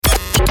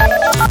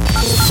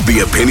The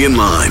Opinion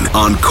Line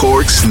on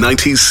Cork's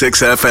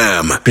 96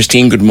 FM.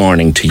 Christine, good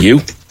morning to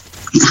you.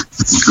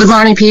 Good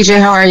morning, PJ.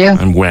 How are you?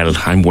 I'm well.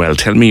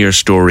 Tell me your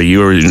story.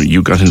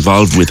 You got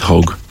involved with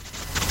Hug.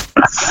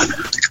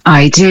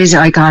 I did.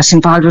 I got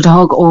involved with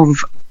Hug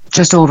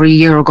just over a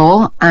year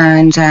ago,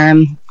 and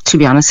to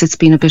be honest, it's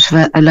been a bit of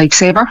a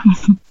lifesaver.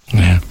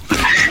 Yeah.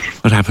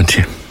 What happened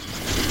to you?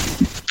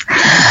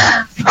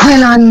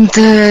 Well, on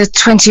the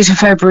 20th of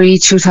February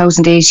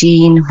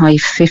 2018, my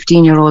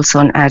 15-year-old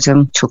son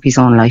Adam took his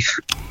own life.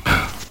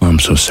 Oh, I'm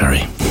so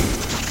sorry.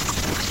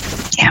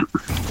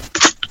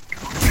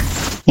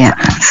 Yeah,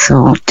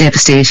 so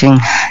devastating,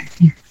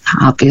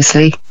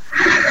 obviously.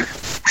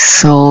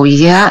 So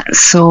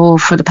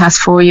for the past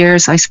 4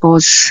 years, I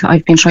suppose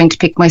I've been trying to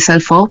pick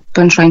myself up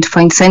and trying to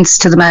find sense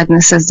to the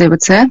madness, as they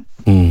would say.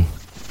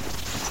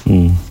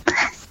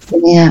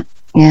 Yeah.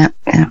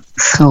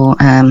 So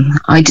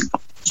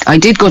I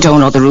did go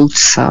down other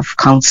routes of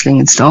counselling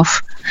and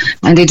stuff,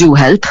 and they do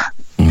help.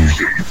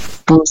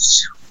 But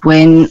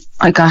when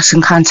I got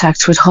in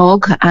contact with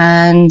Hug,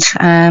 and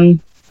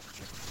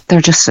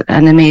they're just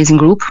an amazing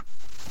group.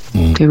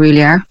 They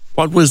really are.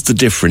 What was the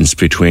difference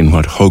between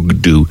what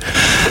Hug do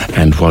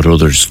and what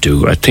others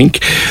do? I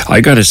think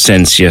I got a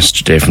sense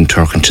yesterday from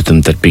talking to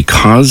them that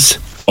because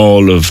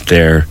all of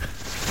their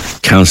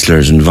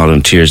counsellors and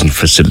volunteers and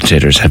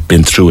facilitators have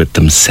been through it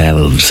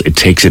themselves, it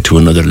takes it to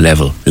another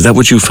level. Is that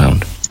what you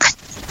found?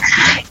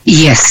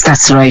 Yes,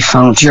 that's what I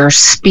found. You're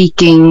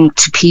speaking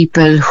to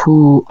people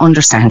who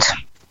understand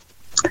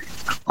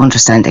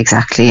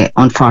exactly.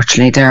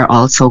 Unfortunately, they're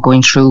also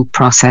going through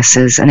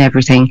processes and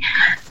everything,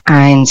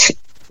 and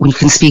when you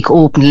can speak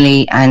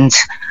openly and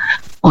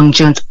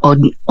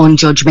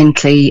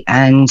unjudgmentally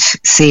and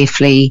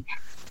safely,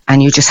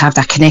 and you just have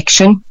that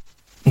connection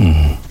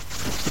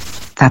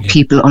that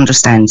people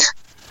understand.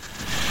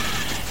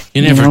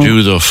 You never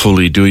do though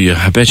fully, do you?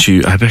 I bet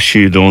you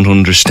don't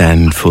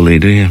understand fully,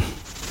 do you?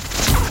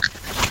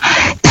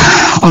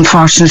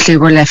 Unfortunately,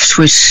 we're left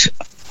with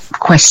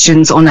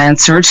questions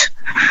unanswered,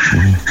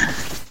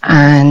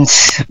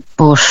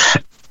 but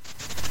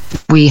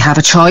we have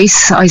a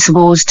choice, I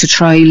suppose, to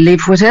try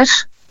live with it.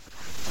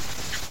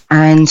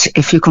 And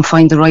if you can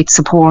find the right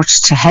support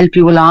to help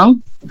you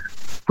along,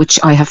 which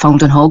I have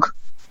found in Hug,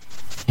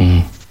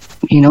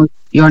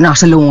 you're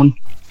not alone.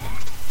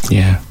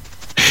 Yeah.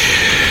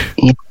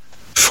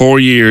 4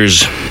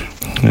 years.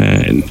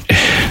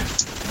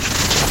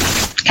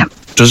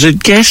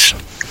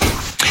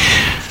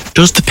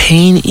 Does the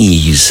pain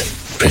ease,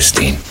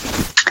 Christine?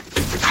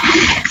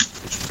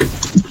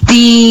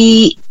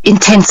 The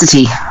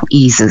intensity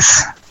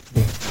eases.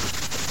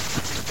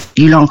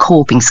 You learn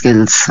coping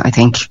skills, I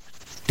think.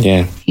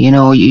 Yeah. You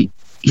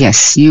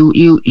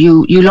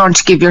learn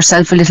to give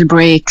yourself a little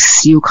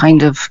breaks. You learn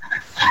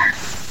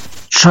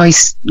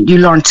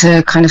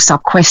to kind of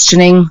stop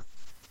questioning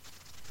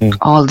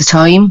all the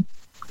time.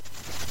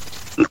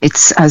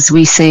 It's, as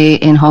we say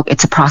in Hug,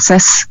 it's a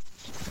process.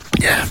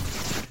 Yeah.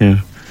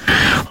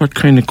 What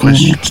kind of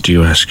questions do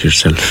you ask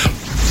yourself?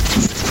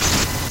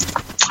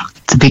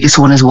 The biggest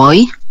one is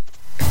why.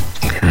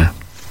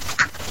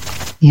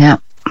 Yeah.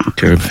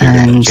 Did you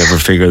ever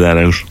figure that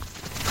out?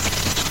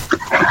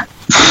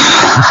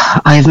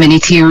 I have many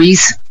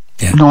theories.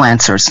 Yeah. No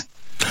answers.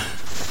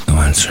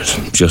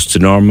 Just a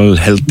normal,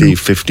 healthy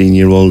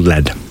 15-year-old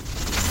lad.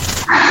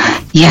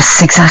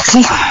 Yes,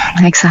 exactly.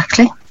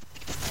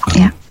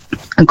 Yeah.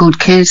 A good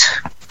kid,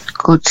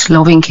 good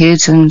loving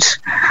kid, and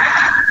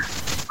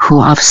who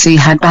obviously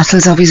had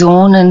battles of his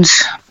own, and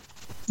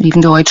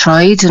even though I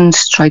tried to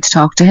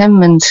talk to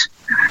him, and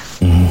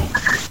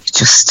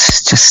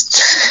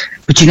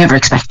but you never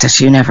expect it.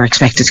 You never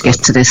expect it to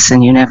get to this,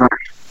 and you never.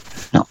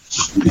 No.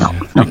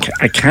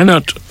 I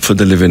cannot, for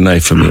the living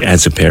life of me,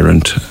 as a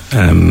parent,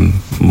 the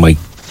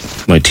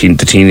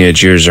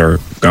teenage years are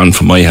gone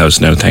from my house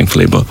now,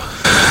 thankfully, but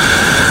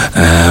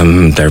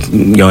they're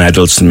young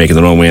adults and making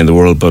their own way in the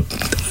world. But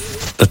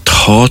the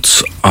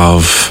thoughts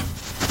of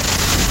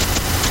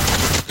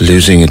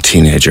losing a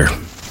teenager,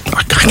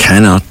 I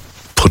cannot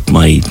get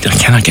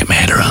my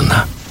head around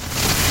that.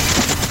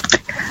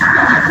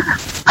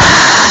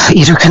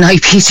 Either can I,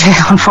 PJ,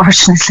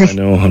 unfortunately. I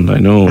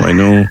know.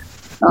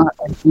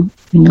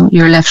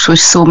 You're left with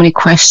so many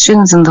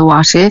questions and the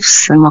what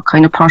ifs and what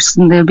kind of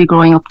person they'll be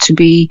growing up to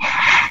be.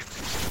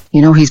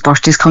 His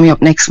birthday's coming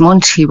up next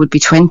month. He would be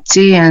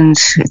 20, and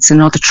it's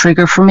another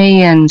trigger for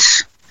me. And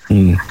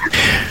And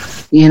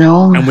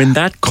when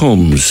that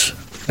comes,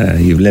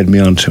 you've led me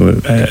on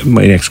to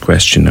my next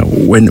question.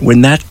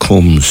 When that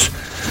comes,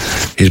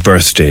 his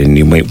birthday, and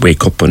you might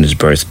wake up on his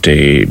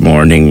birthday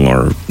morning,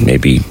 or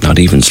maybe not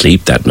even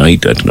sleep that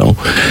night. I don't know.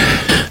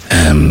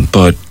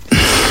 But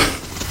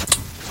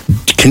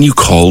can you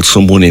call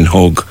someone in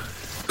Hug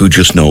who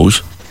just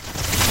knows?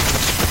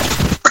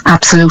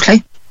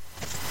 Absolutely.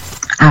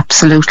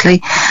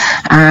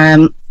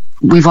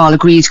 We've all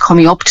agreed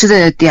coming up to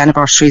the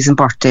anniversaries and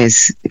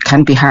birthdays, it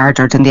can be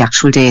harder than the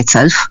actual day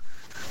itself.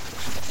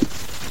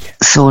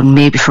 So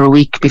maybe for a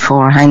week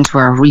beforehand,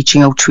 we're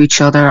reaching out to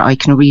each other. I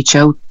can reach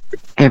out.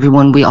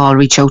 We all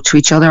reach out to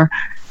each other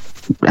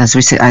as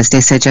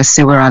they said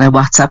yesterday, we're on a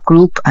WhatsApp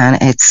group, and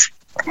it's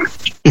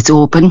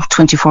open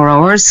 24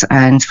 hours,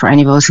 and for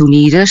any of us who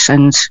need it,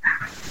 and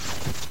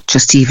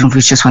just even if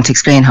we just want to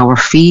explain how we're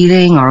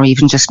feeling, or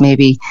even just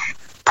maybe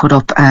put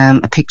up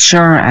a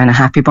picture and a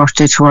happy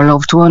birthday to our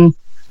loved one,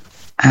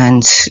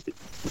 and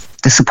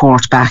the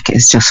support back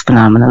is just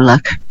phenomenal.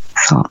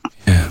 So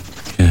yeah.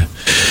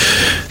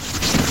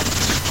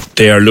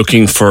 They are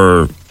looking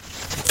for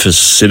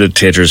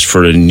facilitators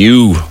for a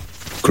new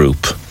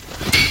group.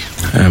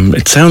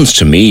 It sounds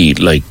to me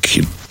like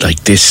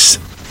this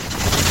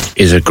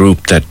is a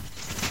group that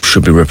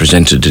should be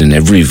represented in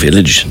every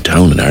village and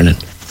town in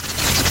Ireland.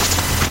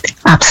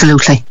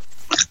 Absolutely,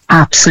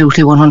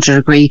 100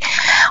 agree.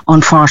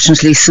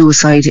 Unfortunately,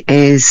 suicide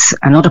is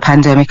another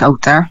pandemic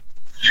out there,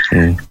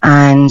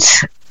 and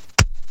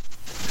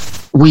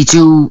we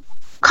do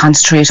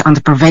concentrate on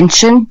the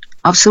prevention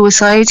of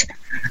suicide,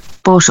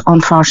 but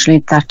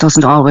unfortunately that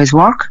doesn't always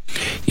work.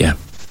 Yeah.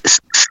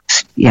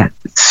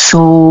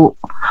 So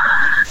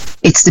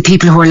it's the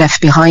people who are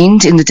left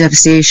behind in the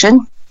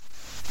devastation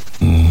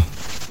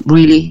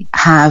really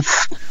have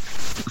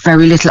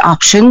very little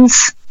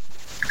options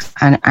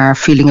and are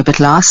feeling a bit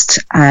lost,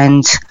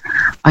 and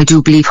I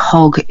do believe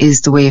Hug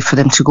is the way for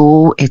them to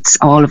go. It's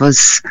all of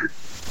us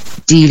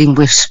dealing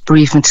with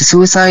bereavement to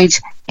suicide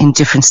in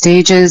different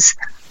stages,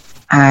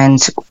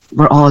 and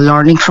we're all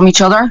learning from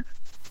each other.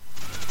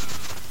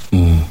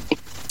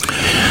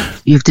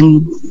 You've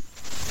done,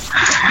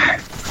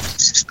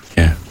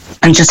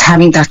 and just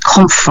having that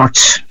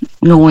comfort,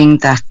 knowing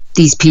that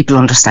these people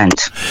understand.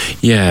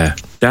 Yeah,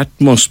 that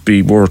must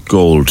be worth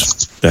gold.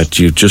 That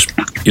you just,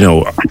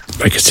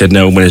 like I said,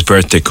 now when his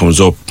birthday comes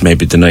up,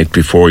 maybe the night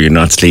before, you're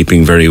not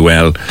sleeping very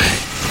well.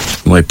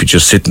 You might be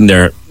just sitting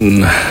there,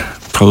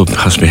 probably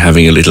possibly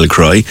having a little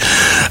cry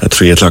at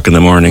 3 o'clock in the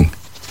morning.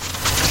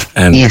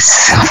 And,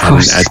 yes, of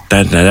course.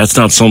 That's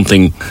not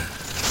something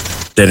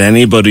that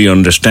anybody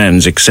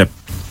understands, except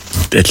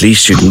at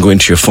least you can go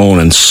into your phone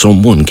and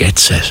someone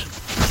gets it.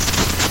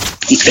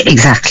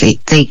 Exactly,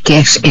 they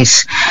get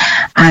it.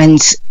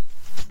 And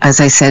as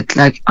I said,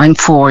 I'm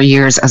 4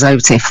 years, as I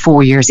would say,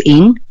 4 years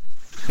in,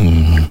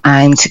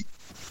 and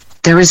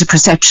there is a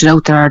perception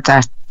out there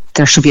that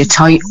there should be a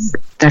time,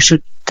 there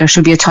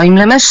should be a time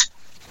limit,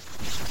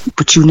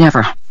 but you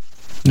never.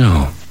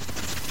 No.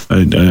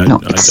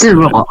 It's still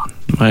raw.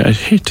 I'd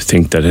hate to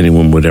think that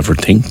anyone would ever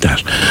think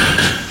that.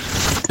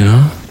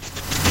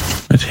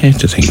 I'd hate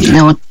to think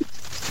that.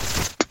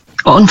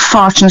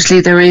 Unfortunately,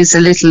 there is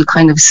a little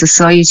kind of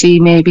society,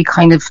 maybe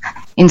kind of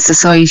in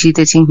society,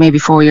 they think maybe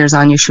 4 years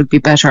on you should be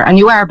better. And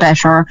you are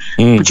better,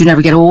 but you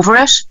never get over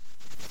it.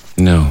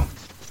 No.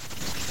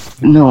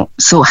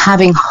 So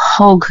having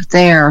Hug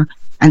there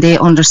and they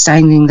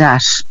understanding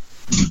that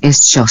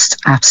is just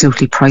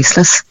absolutely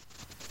priceless.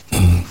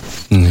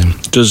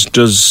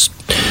 Does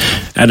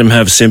Adam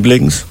have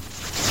siblings?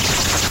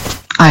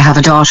 I have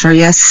a daughter,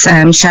 yes,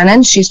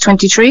 Shannon. She's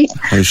 23.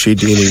 How's she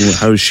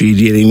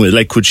dealing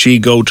with? Could she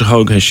go to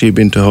Hug? Has she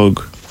been to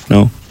Hug?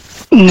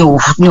 No,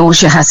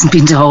 she hasn't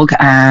been to Hug.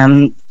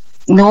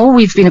 No,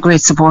 we've been a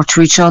great support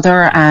to each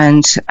other,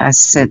 and as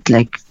I said,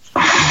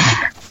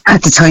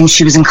 at the time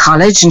she was in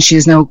college, and she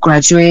has now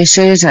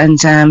graduated, and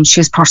she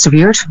has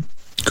persevered.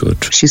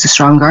 Good. She's a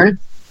strong girl.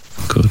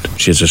 Good.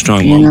 She's a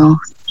strong woman.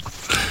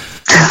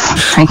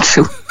 Thank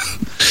you.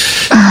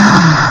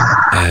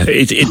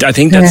 I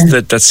think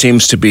that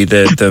seems to be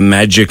the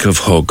magic of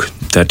Hug,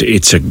 that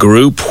it's a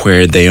group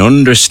where they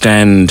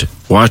understand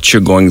what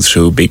you're going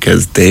through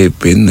because they've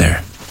been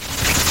there.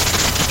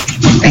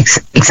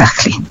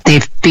 Exactly.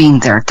 They've been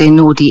there. They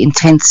know the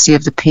intensity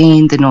of the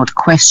pain. They know the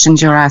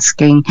questions you're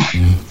asking.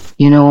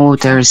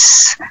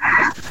 There's...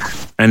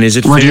 And is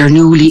it whether you're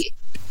newly...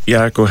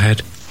 Yeah, go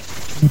ahead.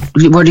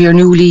 Whether you're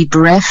newly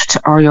bereft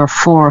or you're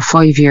 4 or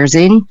 5 years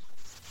in,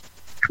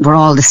 we're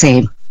all the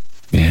same.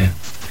 Yeah.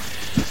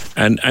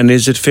 And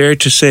is it fair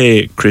to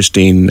say,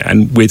 Christine,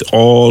 and with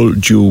all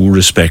due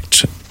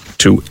respect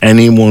to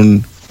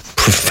anyone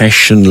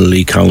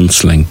professionally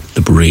counselling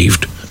the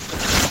bereaved,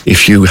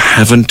 if you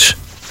haven't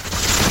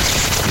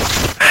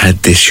had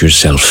this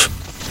yourself,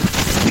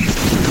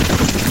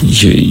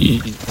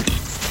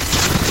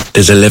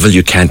 there's a level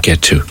you can't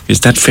get to.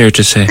 Is that fair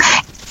to say?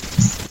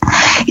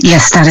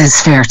 Yes, that is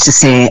fair to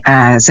say.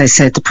 As I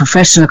said, the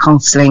professional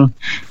counselling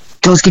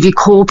does give you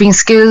coping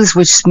skills,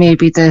 which may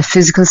be the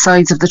physical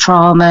sides of the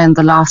trauma and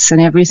the loss and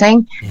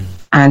everything.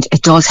 And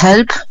it does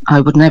help.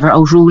 I would never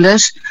outrule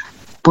it.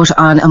 But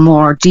on a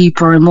more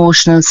deeper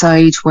emotional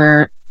side,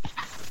 where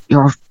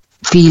your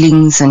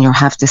feelings and you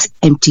have this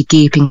empty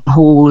gaping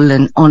hole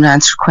and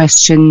unanswered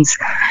questions,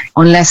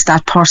 unless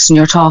that person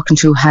you're talking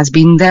to has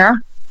been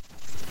there,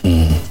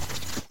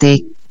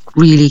 they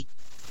really,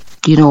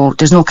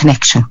 there's no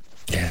connection.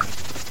 Yeah,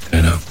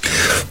 I know.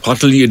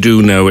 What will you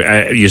do now?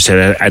 You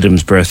said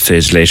Adam's birthday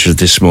is later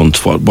this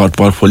month.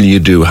 What will you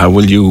do? How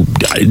will you?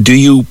 Do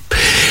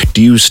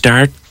you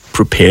start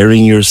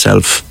preparing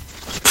yourself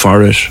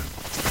for it?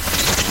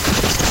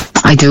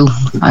 I do.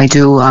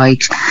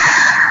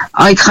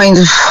 I kind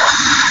of,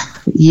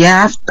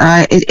 yeah.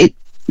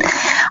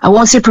 I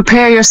won't say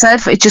prepare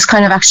yourself, it just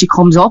kind of actually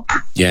comes up.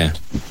 Yeah.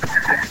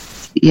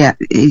 Yeah,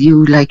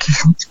 you like,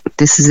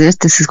 this is it,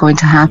 this is going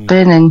to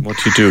happen. And what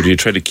do? Do you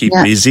try to keep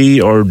busy,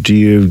 or do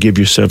you give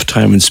yourself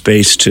time and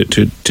space to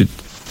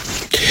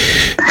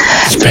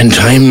spend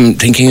time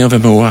thinking of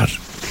him, or what?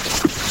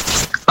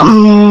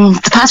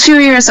 The past few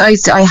years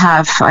I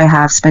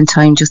have spent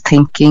time just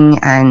thinking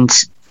and,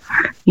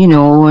 you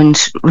know, and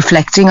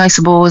reflecting, I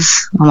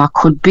suppose, on what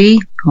could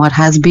be, what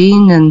has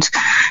been, and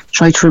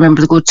try to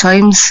remember the good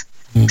times.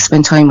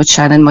 Spend time with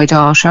Shannon, my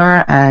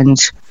daughter, and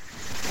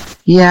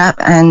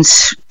and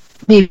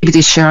maybe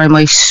this year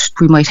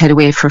we might head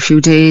away for a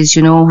few days,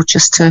 you know,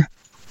 just to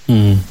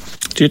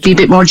be a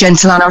bit more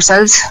gentle on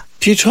ourselves.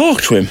 Do you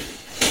talk to him?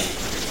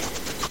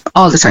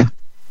 All the time.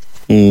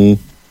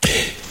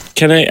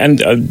 Can I,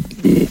 and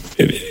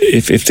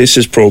if this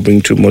is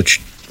probing too much,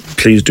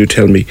 please do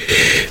tell me.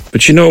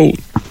 But you know,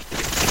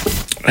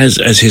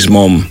 as his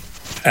mum,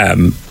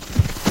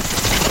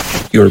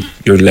 you're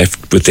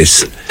left with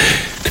this.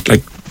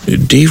 Like,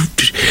 do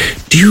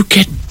you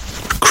get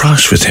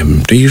cross with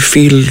him? Do you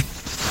feel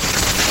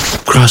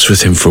cross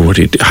with him for what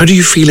he did? How do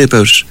you feel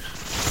about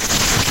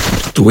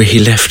the way he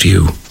left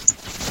you?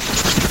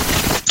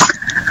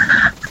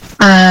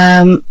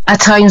 At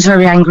times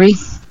very angry,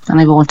 and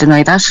I won't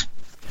deny that.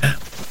 Yeah.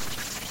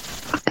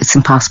 It's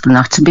impossible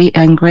not to be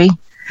angry.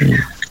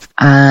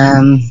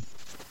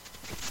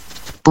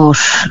 But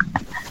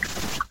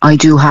I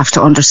do have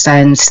to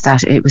understand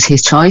that it was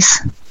his choice.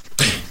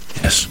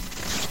 Yes.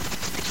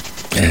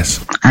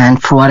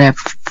 And for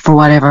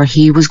whatever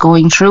he was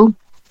going through,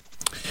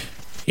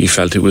 he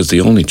felt it was the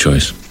only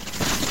choice.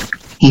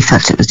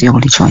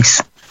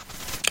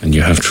 And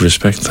you have to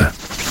respect that.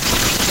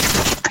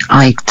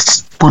 I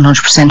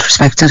 100%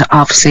 respect it.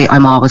 Obviously,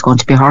 I'm always going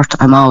to be hurt.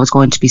 I'm always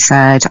going to be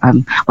sad.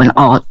 I'm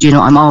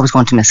always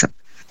going to miss it.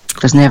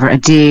 There's never a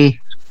day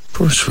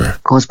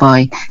goes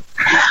by.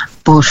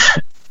 But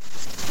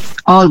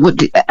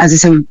as I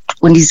said,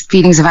 when these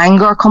feelings of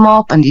anger come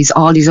up and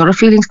all these other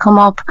feelings come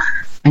up,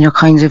 and you're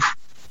kind of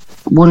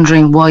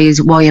wondering why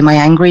am I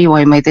angry?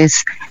 Why am I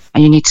this?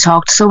 And you need to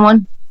talk to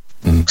someone.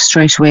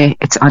 Straight away,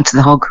 it's onto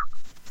the hug.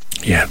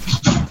 Yeah,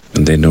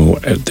 and they know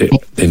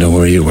they know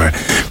where you were.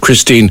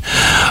 Christine,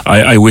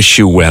 I wish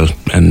you well,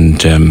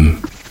 and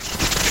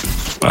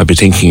I'll be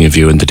thinking of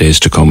you in the days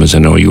to come as I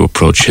know you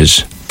approach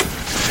his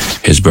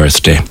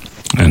birthday,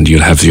 and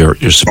you'll have your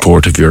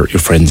support of your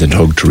friends and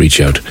hug to reach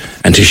out,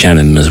 and to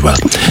Shannon as well.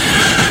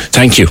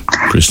 Thank you,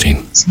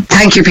 Christine.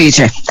 Thank you,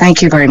 PJ.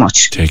 Thank you very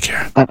much. Take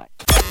care. Bye-bye.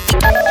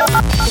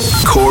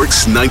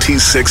 Cork's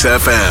 96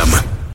 FM.